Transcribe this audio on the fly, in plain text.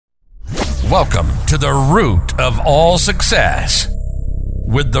Welcome to the root of all success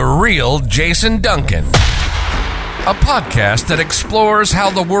with the real Jason Duncan, a podcast that explores how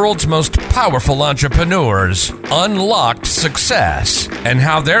the world's most powerful entrepreneurs unlocked success and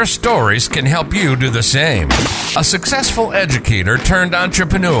how their stories can help you do the same. A successful educator turned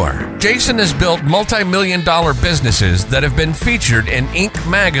entrepreneur, Jason has built multi-million-dollar businesses that have been featured in Inc.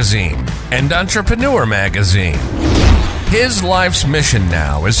 magazine and Entrepreneur magazine. His life's mission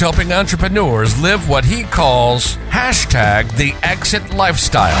now is helping entrepreneurs live what he calls #the exit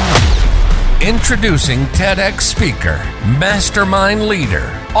lifestyle. Introducing TEDx speaker, mastermind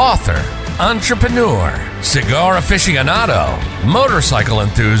leader, author, entrepreneur, cigar aficionado, motorcycle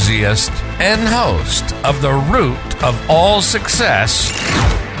enthusiast, and host of The Root of All Success,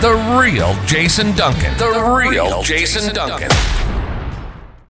 the real Jason Duncan. The real Jason Duncan.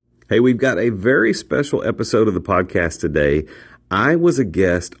 Hey, we've got a very special episode of the podcast today. I was a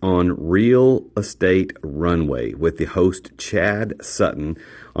guest on Real Estate Runway with the host Chad Sutton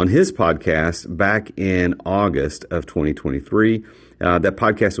on his podcast back in August of 2023. That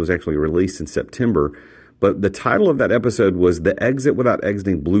podcast was actually released in September, but the title of that episode was The Exit Without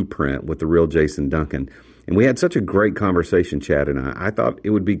Exiting Blueprint with the real Jason Duncan. And we had such a great conversation, Chad and I. I thought it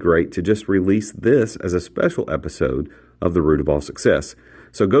would be great to just release this as a special episode of The Root of All Success.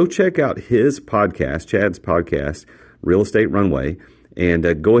 So go check out his podcast, Chad's podcast, Real Estate Runway,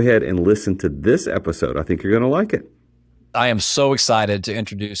 and go ahead and listen to this episode. I think you're going to like it. I am so excited to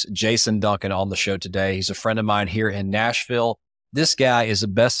introduce Jason Duncan on the show today. He's a friend of mine here in Nashville. This guy is a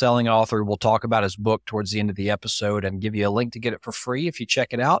best-selling author. We'll talk about his book towards the end of the episode and give you a link to get it for free if you check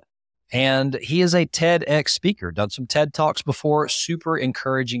it out. And he is a TEDx speaker, done some TED Talks before, super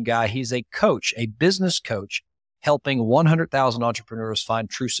encouraging guy. He's a coach, a business coach, helping 100,000 entrepreneurs find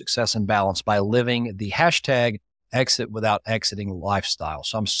true success and balance by living the #exit without exiting lifestyle.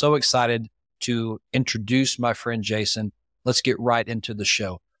 So I'm so excited to introduce my friend Jason. Let's get right into the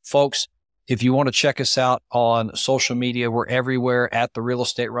show. Folks, if you want to check us out on social media, we're everywhere at the Real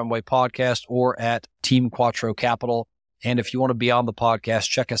Estate Runway Podcast or at Team Quattro Capital. And if you want to be on the podcast,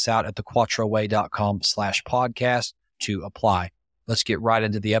 check us out at thequattroway.com/podcast to apply. Let's get right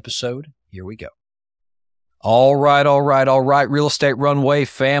into the episode. Here we go. All right. Real Estate Runway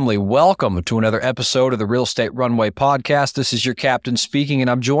family, welcome to another episode of the Real Estate Runway Podcast. This is your captain speaking, and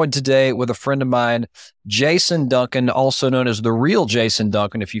I'm joined today with a friend of mine, Jason Duncan, also known as the real Jason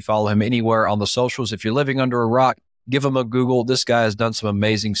Duncan. If you follow him anywhere on the socials, if you're living under a rock, give him a Google. This guy has done some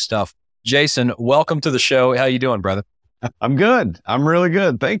amazing stuff. Jason, welcome to the show. How you doing, brother? I'm good. I'm really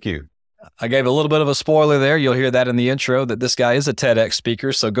good. Thank you. I gave a little bit of a spoiler there. You'll hear that in the intro that this guy is a TEDx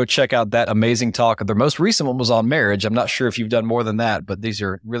speaker. So go check out that amazing talk. The most recent one was on marriage. I'm not sure if you've done more than that, but these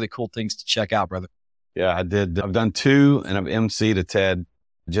are really cool things to check out, brother. Yeah, I did. I've done 2 and I've emceed a TED,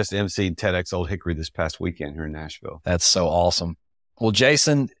 just emceed TEDx Old Hickory this past weekend here in Nashville. That's so awesome. Well,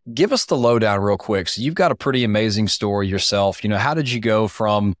 Jason, give us the lowdown real quick. So you've got a pretty amazing story yourself. How did you go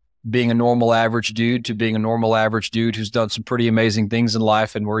from being a normal average dude to being a normal average dude who's done some pretty amazing things in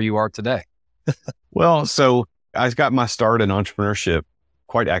life and where you are today? Well, so I got my start in entrepreneurship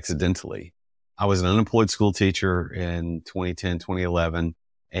quite accidentally. I was an unemployed school teacher in 2010, 2011,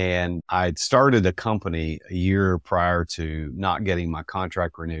 and I'd started a company a year prior to not getting my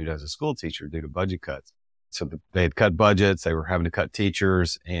contract renewed as a school teacher due to budget cuts. So they had cut budgets, they were having to cut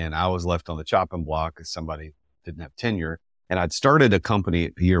teachers, and I was left on the chopping block as somebody didn't have tenure. And I'd started a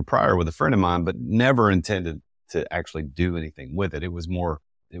company a year prior with a friend of mine, but never intended to actually do anything with it. It was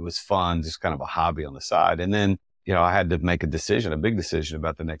fun, just kind of a hobby on the side. And then, I had to make a big decision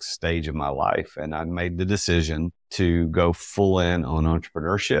about the next stage of my life. And I made the decision to go full in on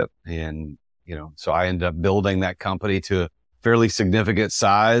entrepreneurship. And, so I ended up building that company to a fairly significant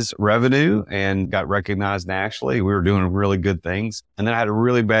size revenue and got recognized nationally. We were doing really good things. And then I had a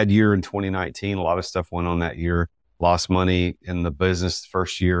really bad year in 2019. A lot of stuff went on that year. Lost money in the business the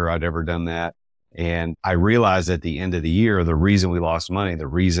first year I'd ever done that. And I realized at the end of the year, the reason we lost money, the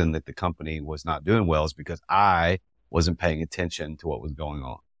reason that the company was not doing well is because I wasn't paying attention to what was going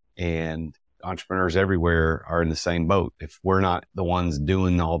on. And entrepreneurs everywhere are in the same boat. If we're not the ones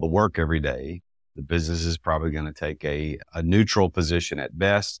doing all the work every day, the business is probably going to take a neutral position at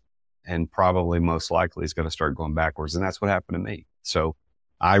best, and probably most likely is going to start going backwards. And that's what happened to me. So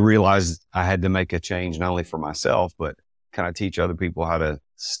I realized I had to make a change, not only for myself, but kind of teach other people how to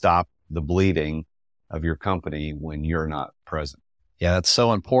stop the bleeding of your company when you're not present. Yeah, that's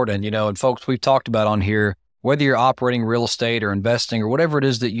so important. And folks, we've talked about on here, whether you're operating real estate or investing or whatever it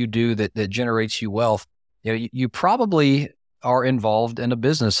is that you do that generates you wealth, you probably are involved in a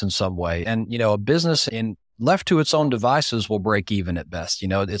business in some way. And, a business in left to its own devices will break even at best.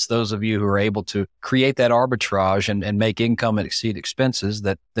 It's those of you who are able to create that arbitrage and make income and exceed expenses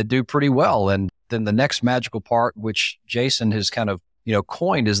that do pretty well. And then the next magical part, which Jason has kind of,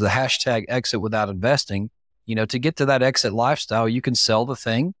 coined, is the hashtag exit without investing. To get to that exit lifestyle, you can sell the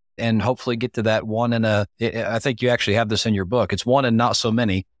thing and hopefully get to that one I think you actually have this in your book. It's one in not so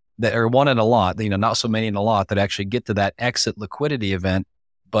many or one in a lot, not so many in a lot that actually get to that exit liquidity event.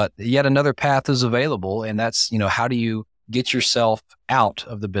 But yet another path is available. And that's, how do you get yourself out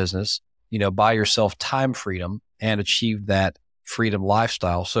of the business, buy yourself time freedom and achieve that freedom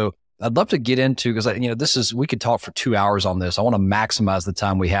lifestyle. So I'd love to get into, because we could talk for 2 hours on this. I want to maximize the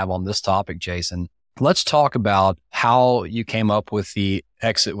time we have on this topic, Jason. Let's talk about how you came up with the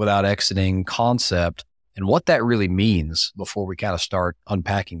exit without exiting concept and what that really means before we kind of start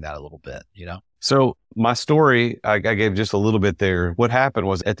unpacking that a little bit, So my story, I gave just a little bit there. What happened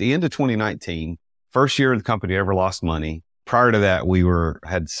was at the end of 2019, first year the company ever lost money. Prior to that, we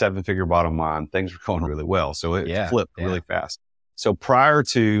had 7-figure bottom line. Things were going really well. So it flipped really fast. So prior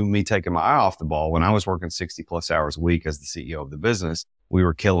to me taking my eye off the ball, when I was working 60 plus hours a week as the CEO of the business, we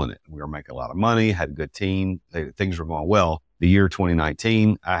were killing it. We were making a lot of money, had a good team. Things were going well. The year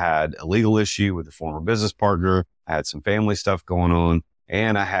 2019, I had a legal issue with a former business partner. I had some family stuff going on,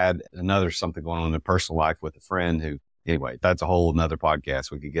 and I had something going on in a personal life with a friend who, anyway, that's a whole nother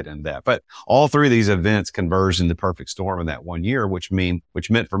podcast. We could get into that. But all three of these events converged in the perfect storm in that one year, which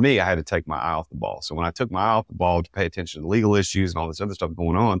meant for me, I had to take my eye off the ball. So when I took my eye off the ball to pay attention to legal issues and all this other stuff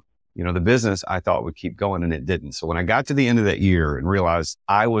going on, the business I thought would keep going, and it didn't. So when I got to the end of that year and realized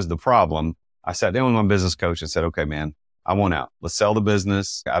I was the problem, I sat down with my business coach and said, okay, man, I want out. Let's sell the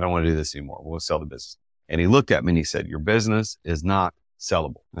business. I don't want to do this anymore. We'll sell the business. And he looked at me and he said, your business is not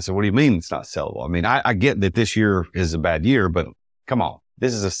sellable. I said, what do you mean it's not sellable? I mean, I get that this year is a bad year, but come on,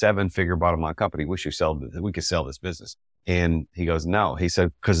 this is a 7-figure bottom line company. We could sell this business. And he goes, no. He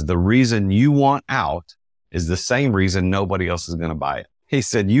said, because the reason you want out is the same reason nobody else is going to buy it. He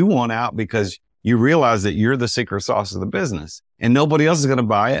said, you want out because you realize that you're the secret sauce of the business and nobody else is going to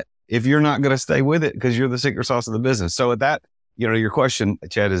buy it if you're not going to stay with it because you're the secret sauce of the business. So at that, your question,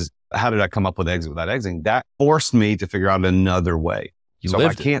 Chad, is how did I come up with exit without exiting? That forced me to figure out another way. So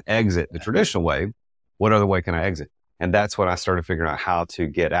if I can't exit the traditional way, what other way can I exit? And that's when I started figuring out how to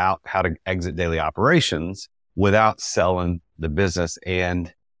get out, how to exit daily operations without selling the business.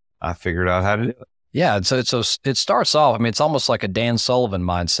 And I figured out how to do it. Yeah. So it starts off, it's almost like a Dan Sullivan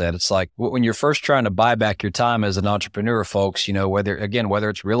mindset. It's like when you're first trying to buy back your time as an entrepreneur, folks, whether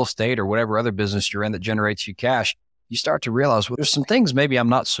it's real estate or whatever other business you're in that generates you cash, you start to realize, well, there's some things maybe I'm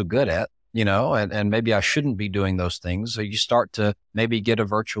not so good at, and maybe I shouldn't be doing those things. So you start to maybe get a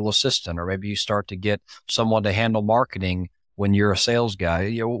virtual assistant, or maybe you start to get someone to handle marketing when you're a sales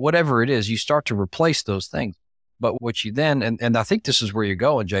guy, whatever it is, you start to replace those things. But what you then, and I think this is where you're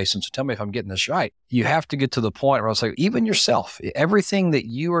going, Jason, so tell me if I'm getting this right. You have to get to the point where I was like, even yourself, everything that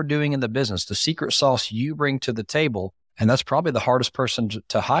you are doing in the business, the secret sauce you bring to the table, and that's probably the hardest person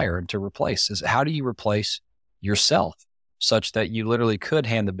to hire and to replace, is how do you replace yourself such that you literally could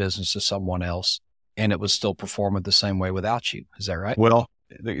hand the business to someone else and it would still perform it the same way without you? Is that right? Well,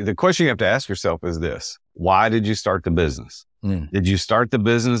 the question you have to ask yourself is this: why did you start the business? Did you start the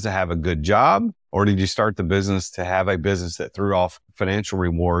business to have a good job, or did you start the business to have a business that threw off financial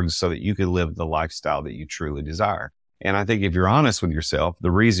rewards so that you could live the lifestyle that you truly desire? And I think if you're honest with yourself,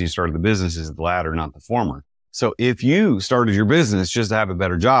 the reason you started the business is the latter, not the former. So if you started your business just to have a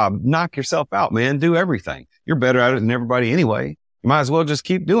better job, knock yourself out, man. Do everything. You're better at it than everybody anyway. You might as well just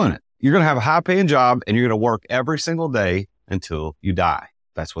keep doing it. You're going to have a high paying job and you're going to work every single day until you die.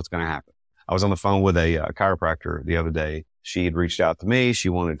 That's what's going to happen. I was on the phone with a chiropractor the other day. She had reached out to me. She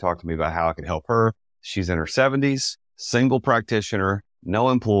wanted to talk to me about how I could help her. She's in her 70s, single practitioner, no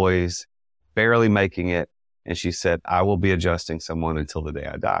employees, barely making it. And she said, I will be adjusting someone until the day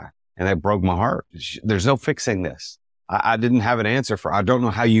I die. And that broke my heart. There's no fixing this. I didn't have an answer I don't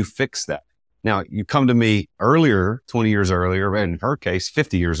know how you fix that. Now, you come to me earlier, 20 years earlier, in her case,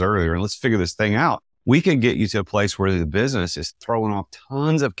 50 years earlier, and let's figure this thing out. We can get you to a place where the business is throwing off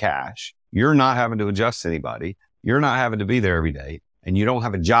tons of cash. You're not having to adjust anybody. You're not having to be there every day, and you don't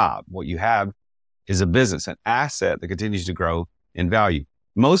have a job. What you have is a business, an asset that continues to grow in value.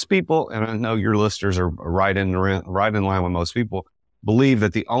 Most people, and I know your listeners are right in line with most people, believe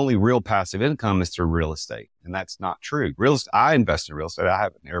that the only real passive income is through real estate. And that's not true. I invest in real estate. I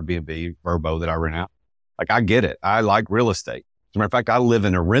have an Airbnb, Verbo that I rent out. Like, I get it. I like real estate. As a matter of fact, I live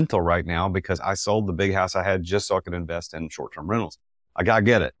in a rental right now because I sold the big house I had just so I could invest in short-term rentals. Like, I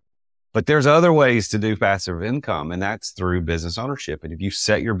get it. But there's other ways to do passive income, and that's through business ownership. And if you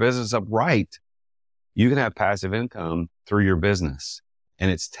set your business up right, You can have passive income through your business, and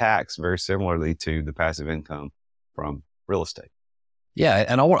it's taxed very similarly to the passive income from real estate. Yeah.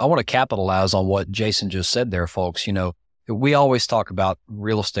 And I want to capitalize on what Jason just said there, folks. We always talk about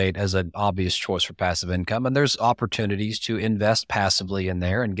real estate as an obvious choice for passive income, and there's opportunities to invest passively in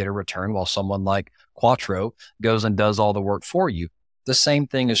there and get a return while someone like Quattro goes and does all the work for you. The same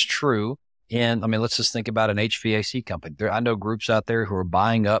thing is true let's just think about an HVAC company. I know groups out there who are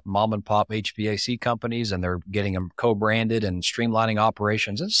buying up mom and pop HVAC companies, and they're getting them co-branded and streamlining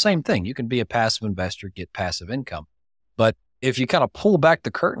operations. It's the same thing. You can be a passive investor, get passive income. But if you kind of pull back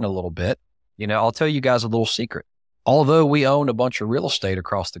the curtain a little bit, I'll tell you guys a little secret. Although we own a bunch of real estate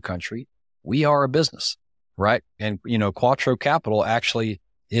across the country, we are a business, right? And, Quattro Capital actually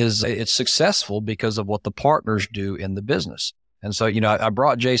it's successful because of what the partners do in the business. And so, I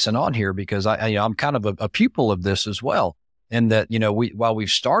brought Jason on here because I'm kind of a pupil of this as well. And that, while we've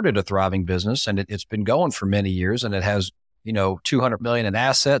started a thriving business and it's been going for many years and it has, 200 million in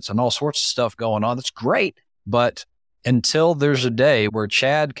assets and all sorts of stuff going on, that's great. But until there's a day where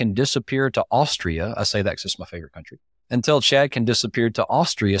Chad can disappear to Austria, I say that because it's my favorite country, until Chad can disappear to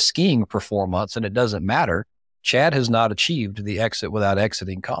Austria skiing for 4 months and it doesn't matter, Chad has not achieved the exit without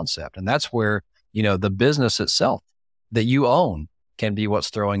exiting concept. And that's where, the business itself that you own can be what's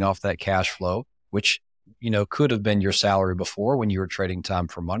throwing off that cash flow, which, could have been your salary before when you were trading time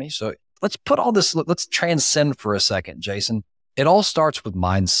for money. So let's put all this, let's transcend for a second, Jason. It all starts with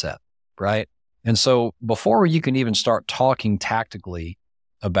mindset, right? And so before you can even start talking tactically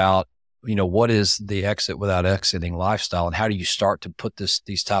about, what is the exit without exiting lifestyle and how do you start to put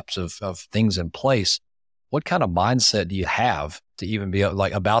these types of things in place, what kind of mindset do you have to even be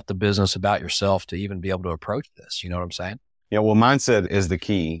about the business, about yourself, to even be able to approach this? You know what I'm saying? Yeah. Well, mindset is the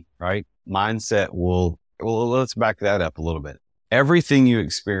key, right? Mindset let's back that up a little bit. Everything you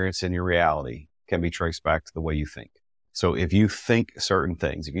experience in your reality can be traced back to the way you think. So if you think certain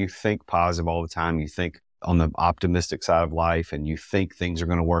things, if you think positive all the time, you think on the optimistic side of life and you think things are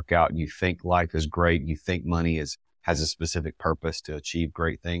going to work out, you think life is great, you think money has a specific purpose to achieve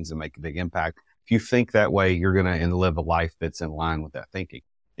great things and make a big impact. If you think that way, you're going to live a life that's in line with that thinking.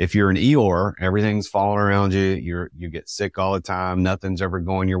 If you're an Eeyore, everything's falling around you, you get sick all the time, nothing's ever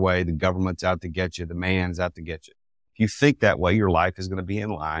going your way, the government's out to get you, the man's out to get you. If you think that way, your life is going to be in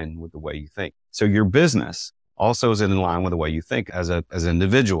line with the way you think. So your business also is in line with the way you think as an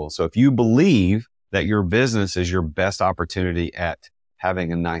individual. So if you believe that your business is your best opportunity at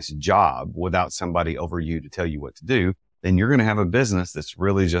having a nice job without somebody over you to tell you what to do, then you're going to have a business that's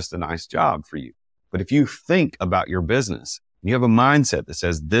really just a nice job for you. But if you think about your business, you have a mindset that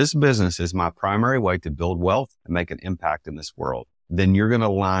says this business is my primary way to build wealth and make an impact in this world, then you're going to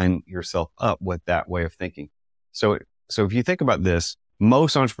line yourself up with that way of thinking. So if you think about this,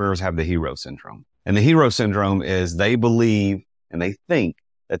 most entrepreneurs have the hero syndrome. And the hero syndrome is they believe and they think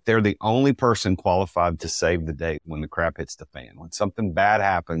that they're the only person qualified to save the day when the crap hits the fan. When something bad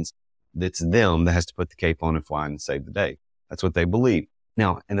happens, it's them that has to put the cape on and fly and save the day. That's what they believe.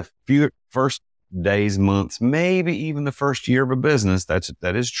 Now, in the first days, months, maybe even the first year of a business,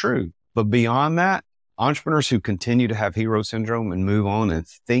 that is true. But beyond that, entrepreneurs who continue to have hero syndrome and move on and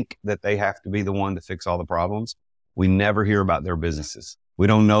think that they have to be the one to fix all the problems, we never hear about their businesses. We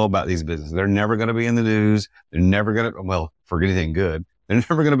don't know about these businesses. They're never going to be in the news. They're never going to, for anything good. They're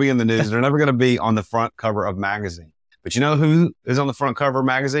never going to be in the news. They're never going to be on the front cover of magazines. But you know who is on the front cover of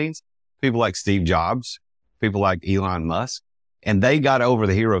magazines? People like Steve Jobs, people like Elon Musk. And they got over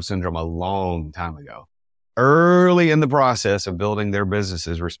the hero syndrome a long time ago. Early in the process of building their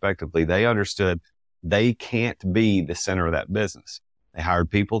businesses, respectively, they understood they can't be the center of that business. They hired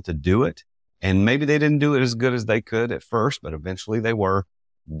people to do it. And maybe they didn't do it as good as they could at first, but eventually they were.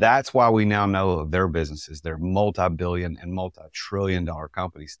 That's why we now know of their businesses. They're multi-billion and multi-trillion-dollar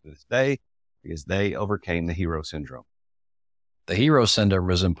companies to this day because they overcame the hero syndrome. The hero syndrome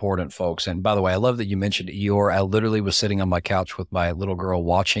is important, folks. And by the way, I love that you mentioned Eeyore. I literally was sitting on my couch with my little girl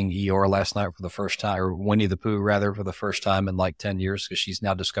watching Eeyore last night for the first time, or Winnie the Pooh rather, for the first time in like 10 years, because she's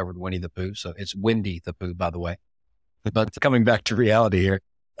now discovered Winnie the Pooh. So it's Windy the Pooh, by the way. But coming back to reality here,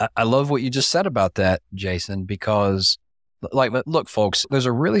 I love what you just said about that, Jason, because look, folks, there's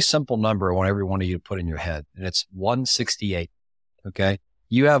a really simple number I want every one of you to put in your head, and it's 168. Okay.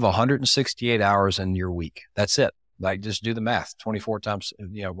 You have 168 hours in your week. That's it. Just do the math, 24 times,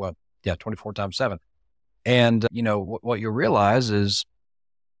 24 times 7. And, what you realize is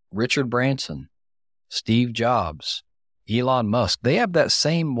Richard Branson, Steve Jobs, Elon Musk, they have that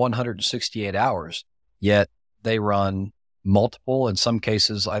same 168 hours, yet they run multiple, in some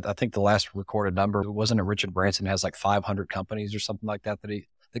cases, I think the last recorded number, wasn't it Richard Branson has like 500 companies or something like that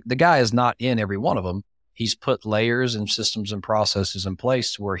The guy is not in every one of them. He's put layers and systems and processes in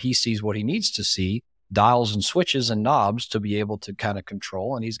place where he sees what he needs to see, dials and switches and knobs to be able to kind of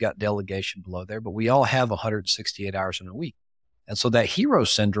control. And he's got delegation below there, but we all have 168 hours in a week. And so that hero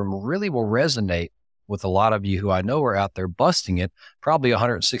syndrome really will resonate with a lot of you who I know are out there busting it, probably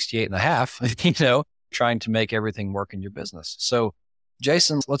 168 and a half, trying to make everything work in your business. So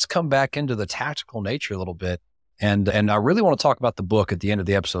Jason, let's come back into the tactical nature a little bit. And I really want to talk about the book at the end of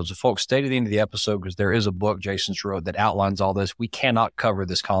the episode. So folks, stay to the end of the episode because there is a book Jason's wrote that outlines all this. We cannot cover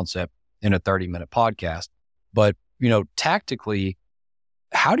this concept in a 30-minute podcast. But, tactically,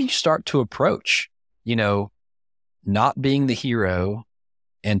 how do you start to approach, not being the hero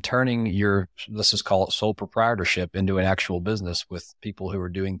and turning your, let's just call it sole proprietorship into an actual business with people who are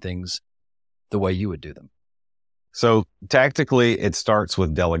doing things the way you would do them? So tactically, it starts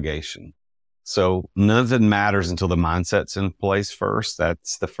with delegation. So nothing matters until the mindset's in place first.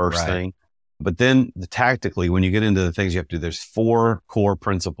 That's the first thing. But then tactically, when you get into the things you have to do, there's 4 core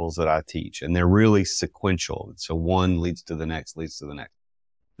principles that I teach, and they're really sequential. So one leads to the next, leads to the next.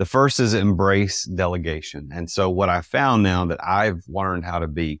 The first is embrace delegation. And so what I found now that I've learned how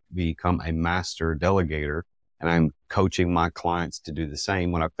to become a master delegator, and I'm coaching my clients to do the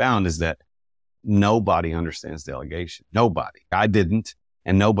same, what I found is that nobody understands delegation. Nobody. I didn't,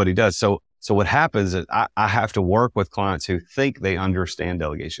 and nobody does. So what happens is I have to work with clients who think they understand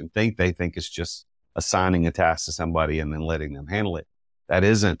delegation, they think it's just assigning a task to somebody and then letting them handle it. That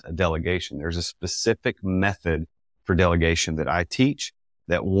isn't a delegation. There's a specific method for delegation that I teach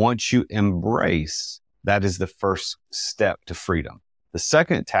that once you embrace, that is the first step to freedom. The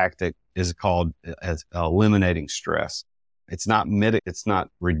second tactic is called as eliminating stress. It's not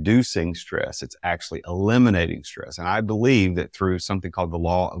reducing stress. It's actually eliminating stress. And I believe that through something called the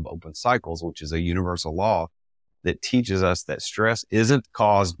law of open cycles, which is a universal law that teaches us that stress isn't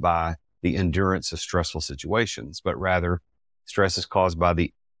caused by the endurance of stressful situations, but rather stress is caused by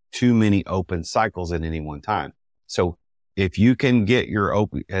the too many open cycles at any one time. So if you can get your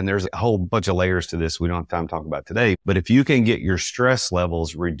open, and there's a whole bunch of layers to this we don't have time to talk about today, but if you can get your stress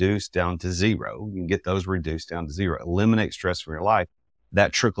levels reduced down to 0, you can get those reduced down to 0, eliminate stress from your life,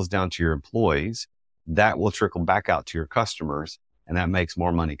 that trickles down to your employees, that will trickle back out to your customers, and that makes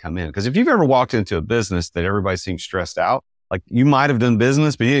more money come in. Because if you've ever walked into a business that everybody seems stressed out, like you might have done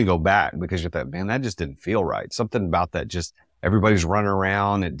business, but you didn't go back because you thought, man, that just didn't feel right. Something about that, just everybody's running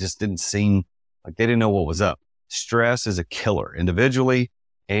around. It just didn't seem like they didn't know what was up. Stress is a killer individually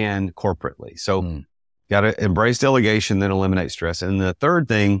and corporately. So got to embrace delegation, then eliminate stress. And the third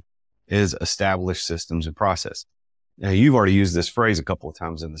thing is establish systems and process. Now, you've already used this phrase a couple of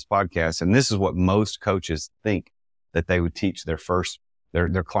times in this podcast, and this is what most coaches think that they would teach their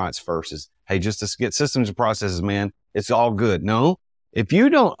clients first is, hey, just to get systems and processes, man, it's all good. No, if you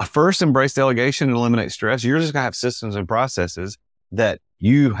don't first embrace delegation and eliminate stress, you're just going to have systems and processes that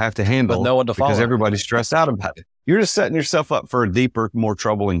you have to handle with no one to follow because everybody's stressed out about it. You're just setting yourself up for a deeper, more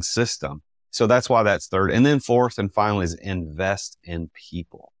troubling system. So that's why that's third. And then fourth and finally is invest in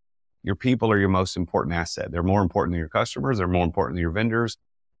people. Your people are your most important asset. They're more important than your customers. They're more important than your vendors.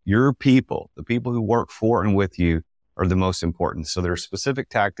 Your people, the people who work for and with you, are the most important. So there are specific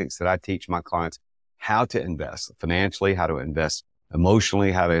tactics that I teach my clients how to invest financially, how to invest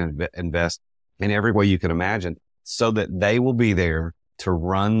emotionally, how to invest in every way you can imagine so that they will be there to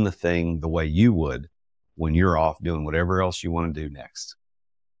run the thing the way you would when you're off doing whatever else you want to do next.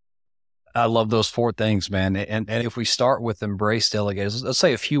 I love those 4 things, man. And if we start with embrace delegators, let's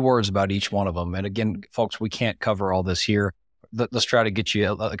say a few words about each one of them. And again, folks, we can't cover all this here. Let's try to get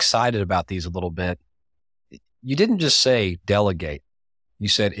you excited about these a little bit. You didn't just say delegate. You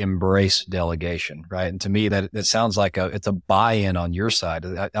said embrace delegation, right? And to me, that sounds like it's a buy-in on your side.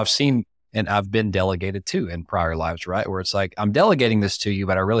 I've seen, and I've been delegated too in prior lives, right? Where it's like, I'm delegating this to you,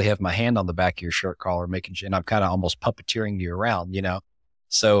 but I really have my hand on the back of your shirt collar, making sure, and I'm kind of almost puppeteering you around,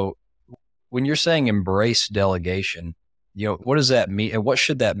 So when you're saying embrace delegation, what does that mean? And what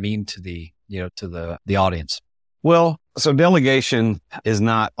should that mean to the audience? Well, so delegation is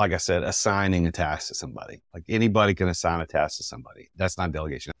not, like I said, assigning a task to somebody. Like anybody can assign a task to somebody. That's not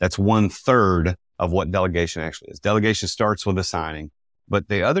delegation. That's 1/3 of what delegation actually is. Delegation starts with assigning, but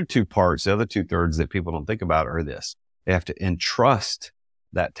the other 2 parts, the other 2/3 that people don't think about are this. They have to entrust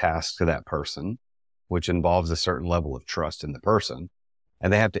that task to that person, which involves a certain level of trust in the person.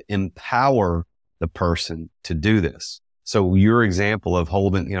 And they have to empower the person to do this. So your example of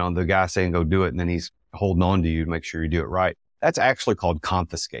holding, the guy saying, go do it. And then he's holding on to you to make sure you do it right. That's actually called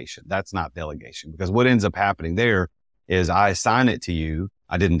confiscation. That's not delegation, because what ends up happening there is I assign it to you.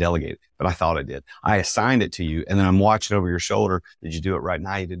 I didn't delegate it, but I thought I did. I assigned it to you, and then I'm watching over your shoulder. Did you do it right?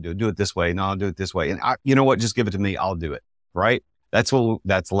 No, you didn't do it. Do it this way. No, I'll do it this way. And you know what? Just give it to me. I'll do it. Right? That's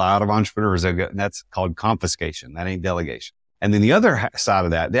a lot of entrepreneurs. That's called confiscation. That ain't delegation. And then the other side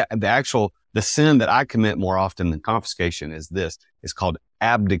of that, the sin that I commit more often than confiscation is this. It's called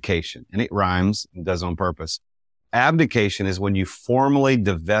abdication. And it rhymes and does on purpose. Abdication is when you formally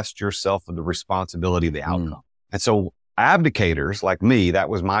divest yourself of the responsibility of the outcome. And so abdicators like me, that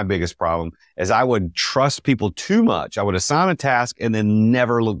was my biggest problem, is I would trust people too much. I would assign a task and then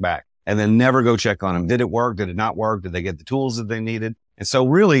never look back and then never go check on them. Did it work? Did it not work? Did they get the tools that they needed? And so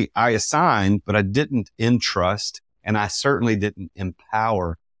really I assigned, but I didn't entrust, and I certainly didn't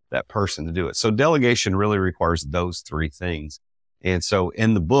empower that person to do it. So delegation really requires those three things. And so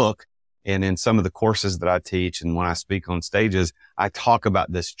in the book and in some of the courses that I teach and when I speak on stages, I talk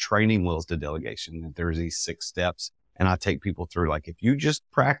about this training wheels to delegation, that there's these 6 steps. And I take people through, like, if you just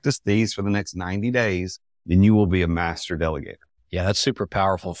practice these for the next 90 days, then you will be a master delegator. Yeah, that's super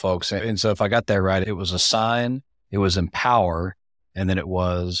powerful, folks. And so if I got that right, it was assign, it was empower, and then it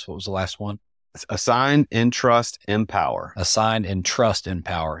was, what was the last one? Assign, entrust, empower. Assign, entrust,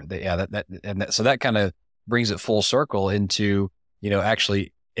 empower. So that kind of brings it full circle into,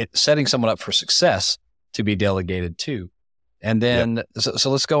 actually setting someone up for success to be delegated to. And then,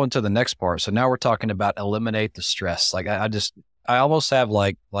 so let's go into the next part. So now we're talking about eliminate the stress. Like I almost have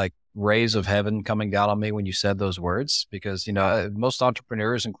like rays of heaven coming down on me when you said those words, because, most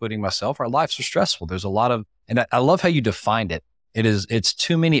entrepreneurs, including myself, our lives are stressful. There's a lot of, and I love how you defined it. It's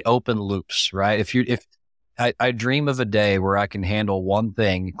too many open loops, right? If I dream of a day where I can handle one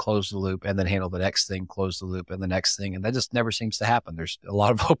thing, close the loop, and then handle the next thing, close the loop, and the next thing. And that just never seems to happen. There's a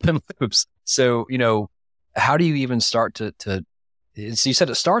lot of open loops. So, how do you even start to, so you said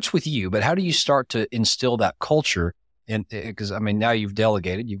it starts with you, but how do you start to instill that culture? Because now you've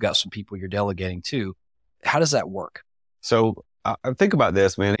delegated, you've got some people you're delegating to. How does that work? So think about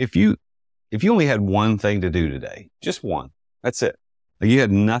this, man. If you only had one thing to do today, just one, that's it. Like, you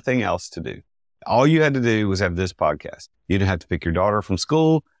had nothing else to do. All you had to do was have this podcast. You didn't have to pick your daughter from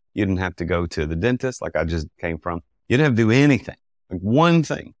school. You didn't have to go to the dentist like I just came from. You didn't have to do anything. Like, one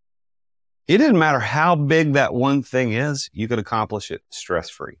thing. It didn't matter how big that one thing is, you could accomplish it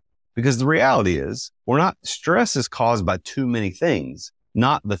stress-free. Because the reality is, stress is caused by too many things,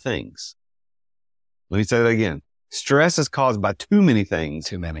 not the things. Let me say that again. Stress is caused by too many things.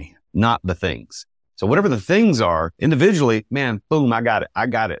 Too many. Not the things. So whatever the things are, individually, man, boom, I got it.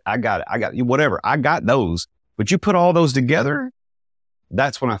 Whatever. I got those. But you put all those together,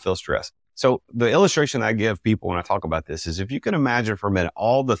 that's when I feel stressed. So the illustration I give people when I talk about this is, if you can imagine for a minute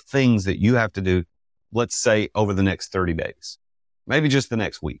all the things that you have to do, let's say over the next 30 days, maybe just the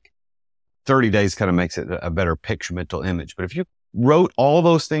next week. 30 days kind of makes it a better picture, mental image. But if you wrote all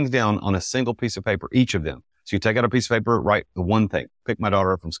those things down on a single piece of paper, each of them. So you take out a piece of paper, write the one thing, pick my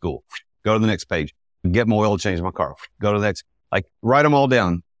daughter up from school, go to the next page, get my oil change in my car, go to the next, write them all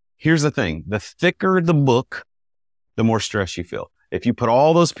down. Here's the thing. The thicker the book, the more stress you feel. If you put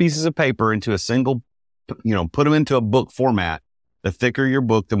all those pieces of paper into a single, put them into a book format, the thicker your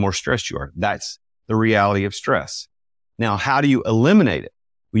book, the more stressed you are. That's the reality of stress. Now, how do you eliminate it?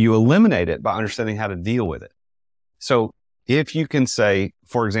 Well, you eliminate it by understanding how to deal with it. So if you can say,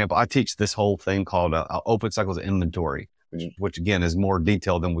 for example, I teach this whole thing called Open Cycles Inventory, which again is more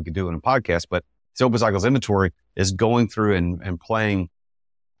detailed than we could do in a podcast, but this Open Cycles Inventory is going through and playing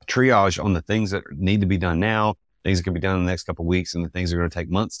triage on the things that need to be done now, things that can be done in the next couple of weeks, and the things that are going to take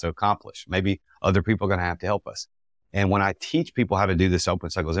months to accomplish. Maybe other people are going to have to help us. And when I teach people how to do this Open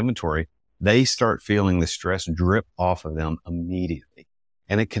Cycles Inventory, they start feeling the stress drip off of them immediately.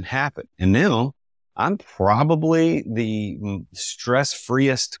 And it can happen. And now I'm probably the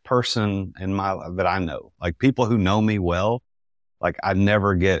stress-freest person that I know. Like, people who know me well, like, I'm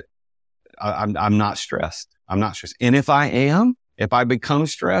not stressed. I'm not stressed. And if I become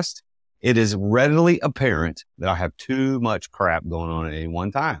stressed, it is readily apparent that I have too much crap going on at any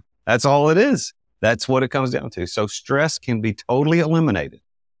one time. That's all it is. That's what it comes down to. So stress can be totally eliminated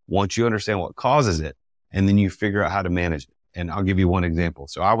once you understand what causes it, and then you figure out how to manage it. And I'll give you one example.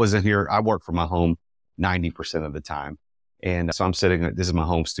 So I was in here, I work from my home 90% of the time. And so I'm sitting, this is my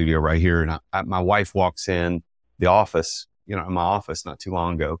home studio right here. And my wife walks in the office, in my office not too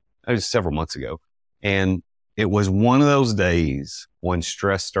long ago. It was several months ago. And it was one of those days when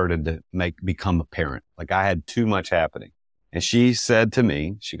stress started to become apparent. Like, I had too much happening. And she said to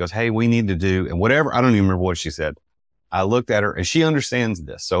me, she goes, "Hey, we need to do," and whatever, I don't even remember what she said. I looked at her and she understands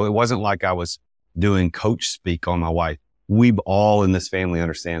this. So it wasn't like I was doing coach speak on my wife. We all in this family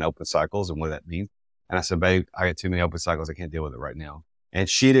understand open cycles and what that means. And I said, "Babe, I got too many open cycles. I can't deal with it right now." And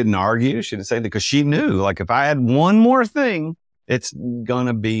she didn't argue. She didn't say that because she knew, like, if I had one more thing, it's going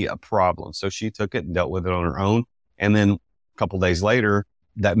to be a problem. So she took it and dealt with it on her own. And then a couple of days later,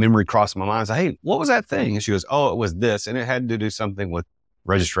 that memory crossed my mind. I said, hey, what was that thing? And she goes, oh, it was this. And it had to do something with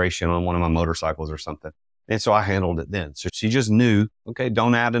registration on one of my motorcycles or something. And so I handled it then. So she just knew, okay,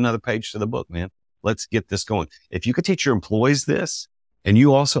 don't add another page to the book, man. Let's get this going. If you could teach your employees this, and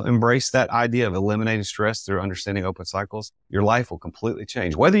you also embrace that idea of eliminating stress through understanding open cycles, your life will completely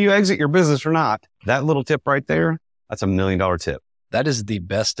change. Whether you exit your business or not, that little tip right there, that's $1 million tip. That is the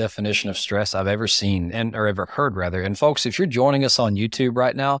best definition of stress I've ever seen or ever heard, rather. And folks, if you're joining us on YouTube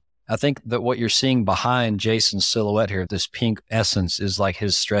right now, I think that what you're seeing behind Jason's silhouette here, this pink essence, is like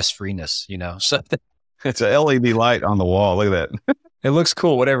his stress-freeness, So it's a LED light on the wall. Look at that. It looks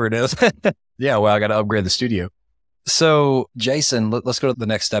cool, whatever it is. Yeah, well, I got to upgrade the studio. So, Jason, let's go to the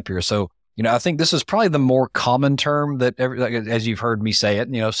next step here. So, I think this is probably the more common term that, as you've heard me say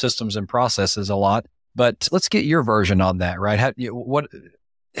it, systems and processes a lot. But let's get your version on that, right?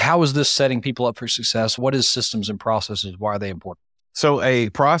 How is this setting people up for success? What is systems and processes? Why are they important? So, a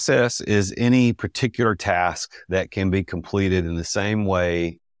process is any particular task that can be completed in the same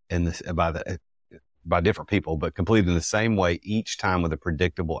way by different people, but completed in the same way each time with a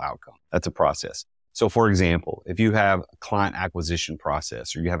predictable outcome. That's a process. So for example, if you have a client acquisition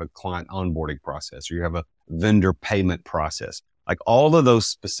process, or you have a client onboarding process, or you have a vendor payment process, like all of those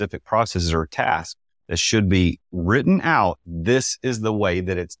specific processes are tasks that should be written out. This is the way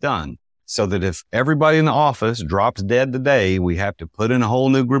that it's done. So that if everybody in the office drops dead today, we have to put in a whole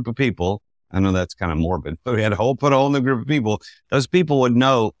new group of people. I know that's kind of morbid, but we had to put a whole new group of people. Those people would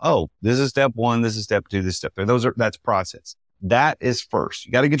know, oh, this is step one, this is step two, this is step three. That's process. That is first.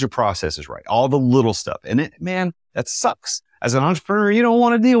 You got to get your processes right. All the little stuff. And that sucks. As an entrepreneur, you don't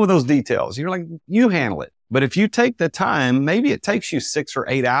want to deal with those details. You're like, you handle it. But if you take the time, maybe it takes you 6 or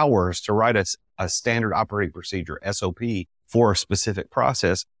 8 hours to write a standard operating procedure, SOP, for a specific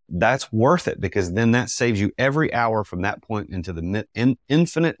process. That's worth it, because then that saves you every hour from that point into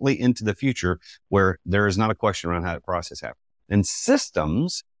infinitely into the future, where there is not a question around how the process happens. And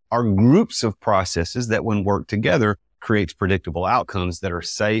systems are groups of processes that, when worked together, creates predictable outcomes that are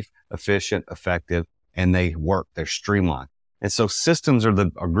safe, efficient, effective, and they work. They're streamlined. And so systems are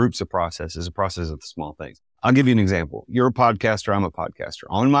groups of processes, a process of the small things. I'll give you an example. You're a podcaster. I'm a podcaster.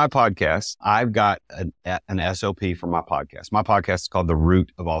 On my podcast, I've got an SOP for my podcast. My podcast is called The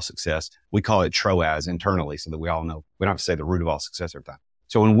Root of All Success. We call it TROAS internally, so that we all know. We don't have to say the root of all success every time.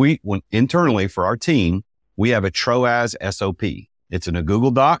 So when internally for our team, we have a TROAS SOP. It's in a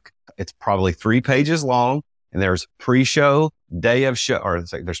Google Doc. It's probably 3 pages long. And there's pre-show, day of show, or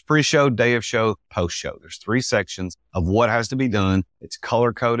there's pre-show, day of show, post-show. There's 3 sections of what has to be done. It's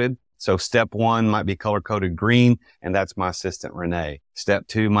color-coded. So step 1 might be color-coded green, and that's my assistant, Renee. Step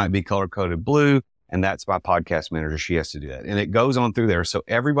 2 might be color-coded blue, and that's my podcast manager. She has to do that. And it goes on through there. So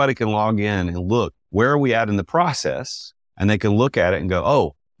everybody can log in and look, where are we at in the process? And they can look at it and go,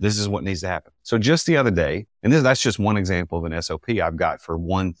 oh, this is what needs to happen. So just the other day, and that's just one example of an SOP I've got for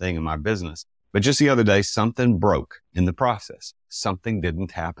one thing in my business. But just the other day, something broke in the process. Something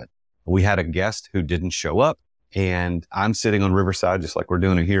didn't happen. We had a guest who didn't show up, and I'm sitting on Riverside, just like we're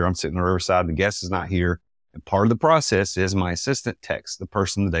doing it here. I'm sitting on Riverside. The guest is not here. And part of the process is my assistant texts the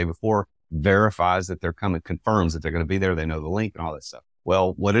person the day before, verifies that they're coming, confirms that they're going to be there. They know the link and all that stuff.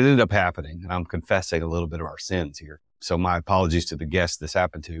 Well, what ended up happening, and I'm confessing a little bit of our sins here, so my apologies to the guest this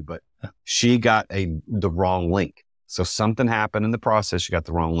happened to, but she got the wrong link. So something happened in the process. She got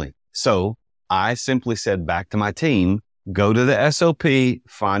the wrong link. So I simply said back to my team, go to the SOP,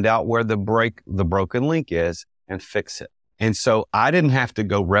 find out where the broken link is, and fix it. And so I didn't have to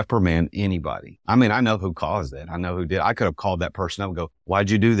go reprimand anybody. I mean, I know who caused it. I know who did. I could have called that person up and go, why'd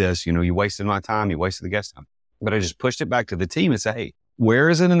you do this? You wasted my time. You wasted the guest time. But I just pushed it back to the team and said, hey, where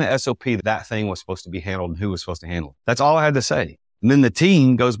is it in the SOP that thing was supposed to be handled and who was supposed to handle it? That's all I had to say. And then the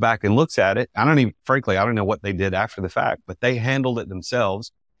team goes back and looks at it. Frankly, I don't know what they did after the fact, but they handled it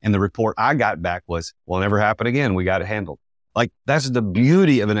themselves. And the report I got back was, well, never happen again. We got it handled. Like, that's the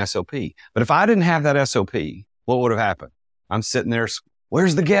beauty of an SOP. But if I didn't have that SOP, what would have happened? I'm sitting there,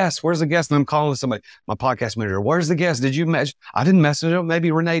 where's the guest? Where's the guest? And I'm calling somebody, my podcast manager, where's the guest? Did you message? I didn't message him.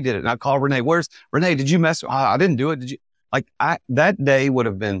 Maybe Renee did it. And I call Renee, where's Renee? Did you message? I didn't do it. Did you? That day would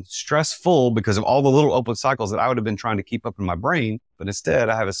have been stressful because of all the little open cycles that I would have been trying to keep up in my brain. But instead,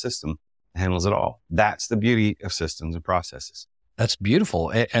 I have a system that handles it all. That's the beauty of systems and processes. That's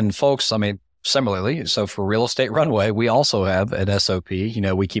beautiful. And folks, I mean, similarly, so for Real Estate Runway, we also have an SOP.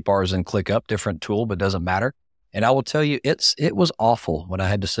 We keep ours in ClickUp, different tool, but doesn't matter. And I will tell you, it was awful when I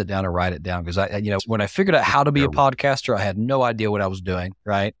had to sit down and write it down because when I figured out how to be a podcaster, I had no idea what I was doing,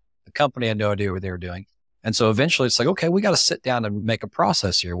 right? The company had no idea what they were doing. And so eventually it's like, okay, we got to sit down and make a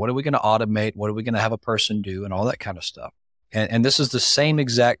process here. What are we going to automate? What are we going to have a person do and all that kind of stuff? And this is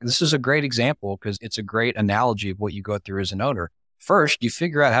this is a great example because it's a great analogy of what you go through as an owner. First, you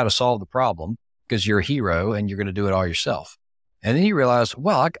figure out how to solve the problem because you're a hero and you're going to do it all yourself. And then you realize,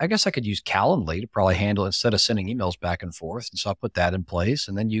 well, I guess I could use Calendly to probably handle it instead of sending emails back and forth. And so I put that in place.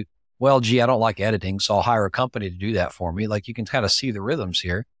 And then I don't like editing, so I'll hire a company to do that for me. Like you can kind of see the rhythms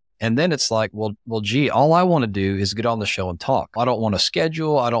here. And then it's like, well, all I want to do is get on the show and talk. I don't want to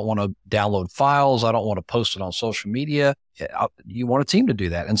schedule. I don't want to download files. I don't want to post it on social media. You want a team to do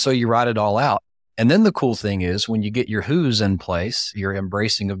that. And so you write it all out. And then the cool thing is when you get your who's in place, your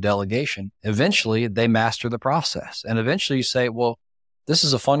embracing of delegation, eventually they master the process. And eventually you say, well, this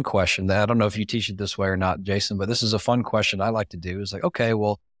is a fun question that I don't know if you teach it this way or not, Jason, but this is a fun question I like to do is like, okay,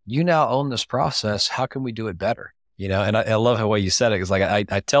 well, you now own this process. How can we do it better? And I love the way you said it. It's like,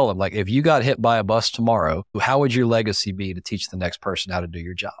 I tell them, like, if you got hit by a bus tomorrow, how would your legacy be to teach the next person how to do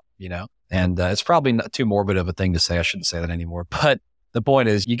your job? And it's probably not too morbid of a thing to say. I shouldn't say that anymore. But the point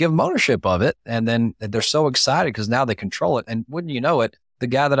is you give them ownership of it and then they're so excited because now they control it. And wouldn't you know it, the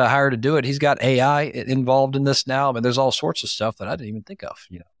guy that I hired to do it, he's got AI involved in this now. I mean, there's all sorts of stuff that I didn't even think of,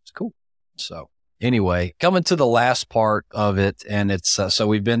 it's cool. So anyway, coming to the last part of it. And it's, so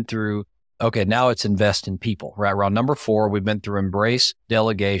we've been through, okay, now it's invest in people, right? Around number 4, we've been through embrace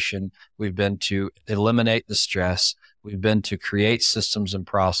delegation. We've been to eliminate the stress. We've been to create systems and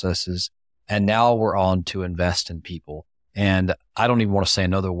processes. And now we're on to invest in people. And I don't even want to say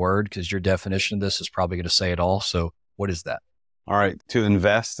another word because your definition of this is probably going to say it all. So what is that? All right. To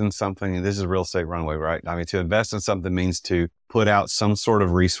invest in something, and this is real estate runway, right? I mean, to invest in something means to put out some sort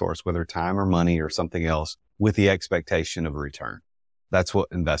of resource, whether time or money or something else, with the expectation of a return. That's what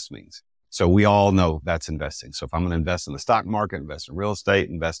invest means. So we all know that's investing. So if I'm going to invest in the stock market, invest in real estate,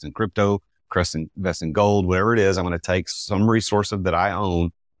 invest in crypto, invest in gold, whatever it is, I'm going to take some resource that I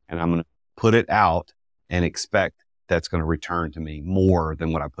own and I'm going to put it out and expect that's going to return to me more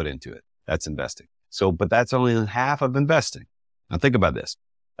than what I put into it. That's investing. So, but that's only half of investing. Now think about this.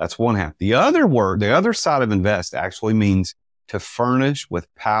 That's one half. The other side of invest actually means to furnish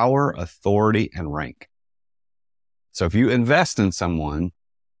with power, authority, and rank. So if you invest in someone,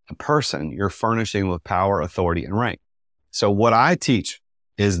 a person, you're furnishing with power, authority, and rank. So what I teach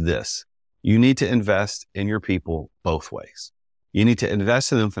is this. You need to invest in your people both ways. You need to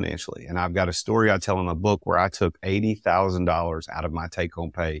invest in them financially. And I've got a story I tell in my book where I took $80,000 out of my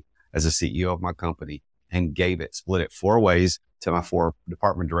take-home pay as a CEO of my company and split it 4 ways to my 4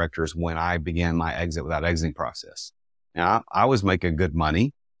 department directors when I began my exit without exiting process. Now, I was making good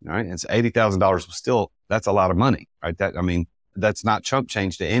money, right? And so $80,000 was still, that's a lot of money, right? That's not chump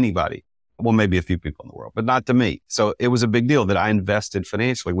change to anybody. Well, maybe a few people in the world, but not to me. So it was a big deal that I invested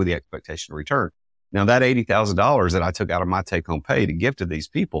financially with the expectation of return. Now that $80,000 that I took out of my take home pay to give to these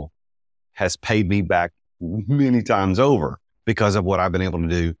people has paid me back many times over because of what I've been able to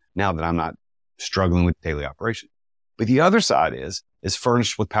do now that I'm not struggling with daily operation. But the other side is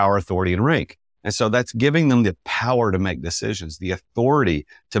furnished with power, authority, and rank. And so that's giving them the power to make decisions, the authority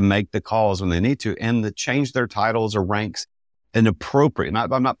to make the calls when they need to, and to change their titles or ranks and appropriate.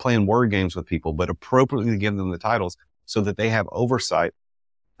 I'm not playing word games with people, but appropriately give them the titles so that they have oversight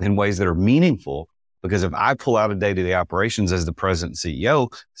in ways that are meaningful. Because if I pull out of day-to-day operations as the president and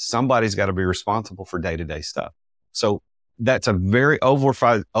CEO, somebody's got to be responsible for day-to-day stuff. So that's a very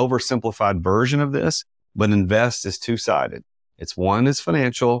oversimplified version of this, but invest is 2-sided. It's one is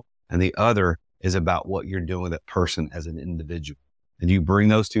financial and the other is about what you're doing with that person as an individual. And you bring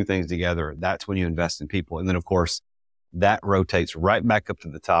those 2 things together. That's when you invest in people. And then of course, that rotates right back up to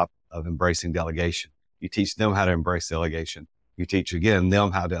the top of embracing delegation. You teach them how to embrace delegation. You teach, again,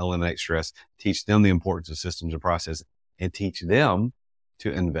 them how to eliminate stress, teach them the importance of systems and processes, and teach them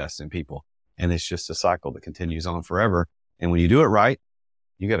to invest in people. And it's just a cycle that continues on forever. And when you do it right,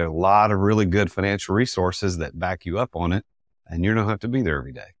 you get a lot of really good financial resources that back you up on it, and you don't have to be there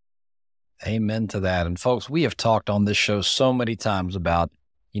every day. Amen to that. And folks, we have talked on this show so many times about,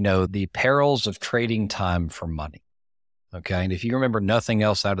 the perils of trading time for money. Okay. And if you remember nothing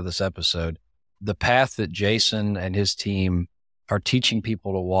else out of this episode, the path that Jason and his team are teaching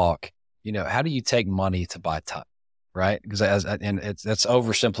people to walk, how do you take money to buy time, right? Because that's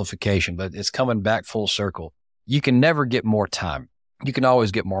oversimplification, but it's coming back full circle. You can never get more time. You can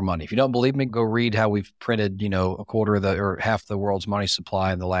always get more money. If you don't believe me, go read how we've printed, a quarter of half the world's money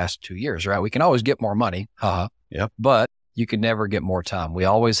supply in the last 2 years, right? We can always get more money. Yep. But you can never get more time. We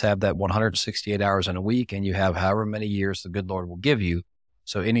always have that 168 hours in a week, and you have however many years the good Lord will give you.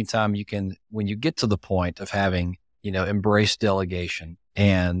 So anytime you can, when you get to the point of having, embraced delegation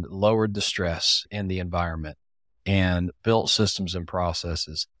and lowered the stress in the environment and built systems and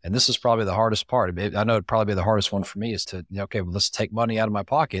processes. And this is probably the hardest part. I know it'd probably be the hardest one for me is to, let's take money out of my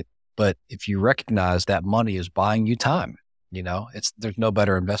pocket. But if you recognize that money is buying you time, there's no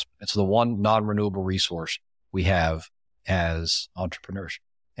better investment. It's the one non-renewable resource we have as entrepreneurs.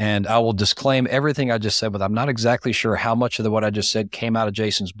 And I will disclaim everything I just said, but I'm not exactly sure how much of what I just said came out of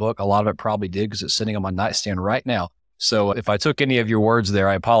Jason's book. A lot of it probably did because it's sitting on my nightstand right now. So if I took any of your words there,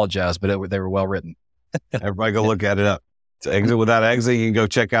 I apologize, but they were well written. Everybody go look at it up. To Exit Without Exit, you can go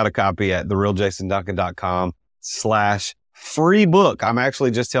check out a copy at therealjasonduncan.com/free book. I'm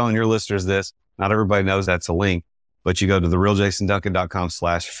actually just telling your listeners this. Not everybody knows that's a link, but you go to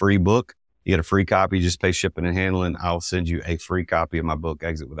therealjasonduncan.com/free book. You get a free copy. You just pay shipping and handling. I'll send you a free copy of my book,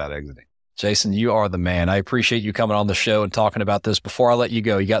 Exit Without Exiting. Jason, you are the man. I appreciate you coming on the show and talking about this. Before I let you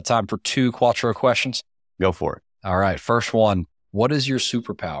go, you got time for 2 Quattro questions? Go for it. All right. First one, what is your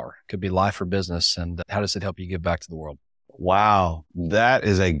superpower? Could be life or business. And how does it help you give back to the world? Wow. That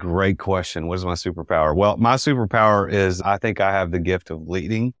is a great question. What is my superpower? Well, my superpower is I think I have the gift of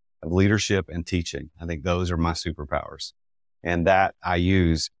leading, of leadership and teaching. I think those are my superpowers. And that I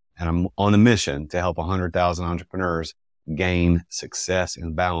use. And I'm on a mission to help 100,000 entrepreneurs gain success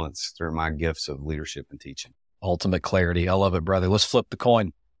and balance through my gifts of leadership and teaching. Ultimate clarity. I love it, brother. Let's flip the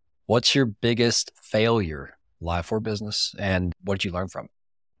coin. What's your biggest failure, life or business? And what did you learn from it?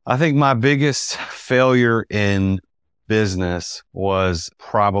 I think my biggest failure in business was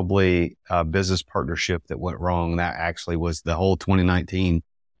probably a business partnership that went wrong. That actually was the whole 2019.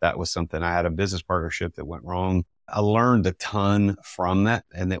 That was something. I had a business partnership that went wrong. I learned a ton from that,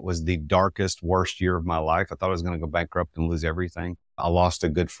 and it was the darkest, worst year of my life. I thought I was going to go bankrupt and lose everything. I lost a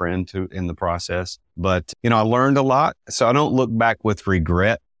good friend in the process, but I learned a lot. So I don't look back with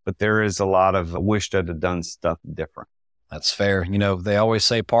regret, but there is a lot of I wished I'd have done stuff different. That's fair. They always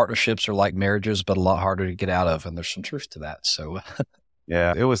say partnerships are like marriages, but a lot harder to get out of, and there's some truth to that. So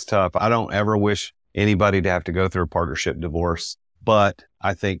yeah, it was tough. I don't ever wish anybody to have to go through a partnership divorce. But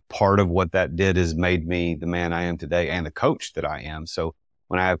I think part of what that did is made me the man I am today and the coach that I am. So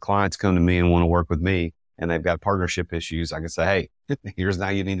when I have clients come to me and want to work with me and they've got partnership issues, I can say, hey, here's how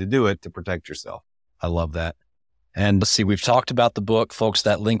you need to do it to protect yourself. I love that. And let's see, we've talked about the book, folks.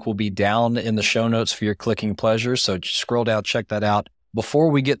 That link will be down in the show notes for your clicking pleasure. So just scroll down, check that out. Before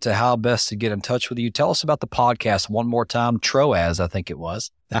we get to how best to get in touch with you, tell us about the podcast one more time. TROAS, I think it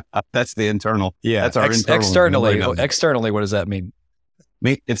was. That's the internal. Yeah. That's our internal. Externally, what does that mean?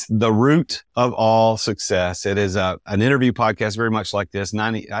 It's the root of all success. It is an interview podcast, very much like this.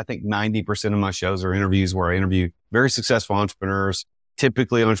 I think 90% of my shows are interviews where I interview very successful entrepreneurs,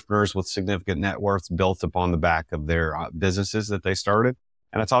 typically entrepreneurs with significant net worths built upon the back of their businesses that they started.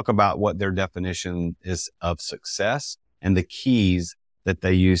 And I talk about what their definition is of success and the keys that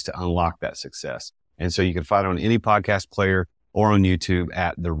they use to unlock that success. And so you can find it on any podcast player or on YouTube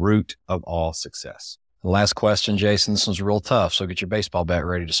at The Root of All Success. Last question, Jason. This one's real tough, so get your baseball bat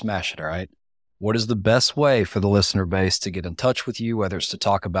ready to smash it, all right? What is the best way for the listener base to get in touch with you, whether it's to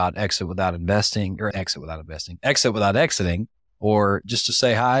talk about exit without exiting, or just to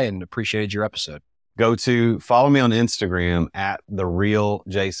say hi and appreciated your episode? Follow me on Instagram at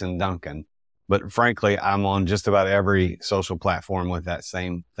 @TheRealJasonDuncan. But frankly, I'm on just about every social platform with that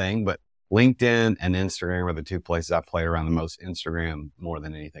same thing. But LinkedIn and Instagram are the 2 places I play around the most. Instagram more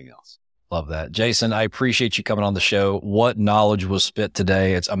than anything else. Love that. Jason, I appreciate you coming on the show. What knowledge was spit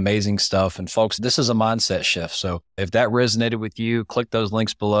today. It's amazing stuff. And folks, this is a mindset shift. So if that resonated with you, click those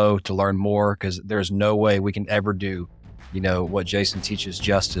links below to learn more, because there's no way we can ever do, what Jason teaches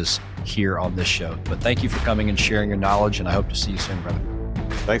justice here on this show. But thank you for coming and sharing your knowledge, and I hope to see you soon, brother.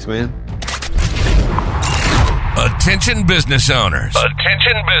 Thanks, man. Attention business owners.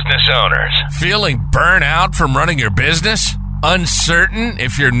 Feeling burnout from running your business? Uncertain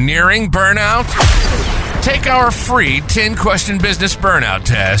if you're nearing burnout? Take our free 10-question business burnout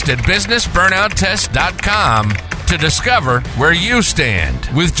test at businessburnouttest.com to discover where you stand.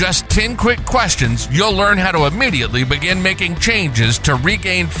 With just 10 quick questions, you'll learn how to immediately begin making changes to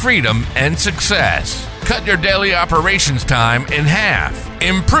regain freedom and success. Cut your daily operations time in half.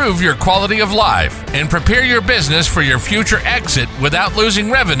 Improve your quality of life and prepare your business for your future exit without losing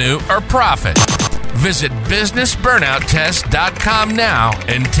revenue or profit. Visit businessburnouttest.com now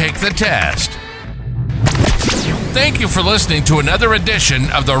and take the test. Thank you for listening to another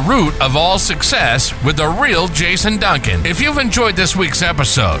edition of The Root of All Success with the real Jason Duncan. If you've enjoyed this week's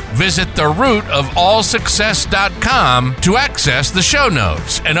episode, visit therootofallsuccess.com to access the show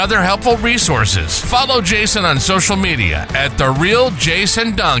notes and other helpful resources. Follow Jason on social media at The Real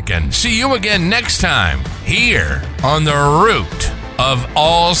Jason Duncan. See you again next time here on The Root of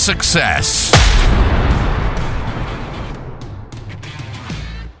All Success.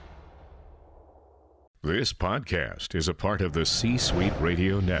 This podcast is a part of the C-Suite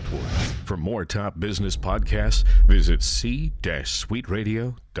Radio Network. For more top business podcasts, visit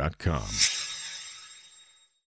c-suiteradio.com.